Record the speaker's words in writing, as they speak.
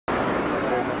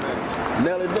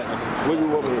Nelly, what do you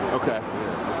want me? Okay.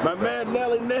 My man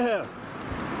Nelly now.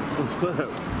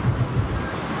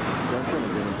 So I'm trying to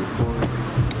get him before.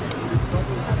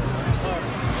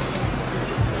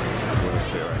 I'm gonna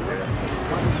stay right here.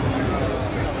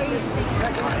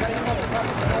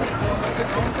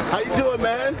 How you doing,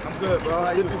 man? I'm good, bro.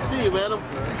 How you Good to see you, man.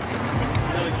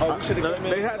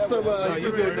 They had some. No,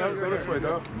 you good, dog. Go this way,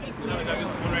 dog.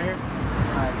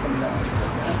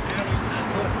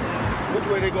 Which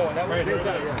way they going? That way? This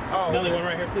side, yeah. Oh, Nelly, one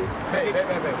right here, please. Hey.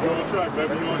 You on the track,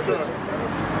 baby. You on the track.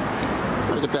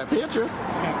 Gotta get that picture.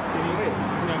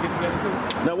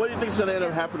 Now, what do you think is going to end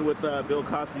up happening with Bill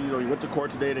Cosby? You know, he went to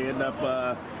court today. They end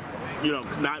up, you know,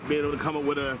 not being able to come up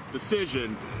with a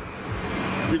decision.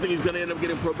 Do you think he's going to end up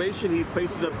getting probation? He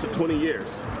faces up to 20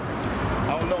 years.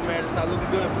 I don't know, man. It's not looking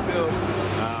good for Bill.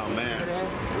 Oh, man.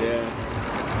 Yeah.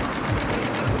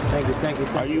 Thank you.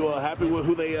 Are you happy with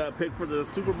who they picked for the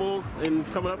Super Bowl and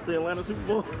coming up the Atlanta Super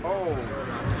Bowl? Oh,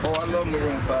 I love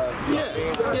Maroon 5. Yeah.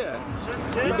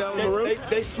 You down with Maroon?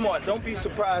 They smart. Don't be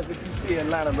surprised if you see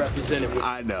Atlanta represented.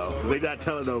 I know. They not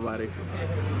telling nobody.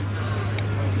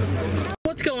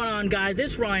 What's going on, guys?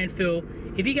 It's Ryan Phil.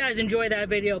 If you guys enjoyed that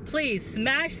video, please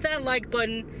smash that like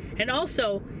button and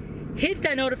also hit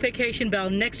that notification bell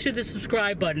next to the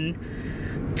subscribe button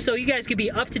so you guys can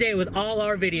be up to date with all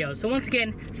our videos. So once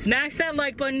again, smash that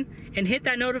like button and hit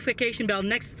that notification bell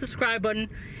next to the subscribe button,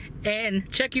 and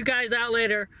check you guys out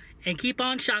later and keep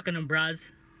on shocking them,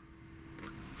 bros.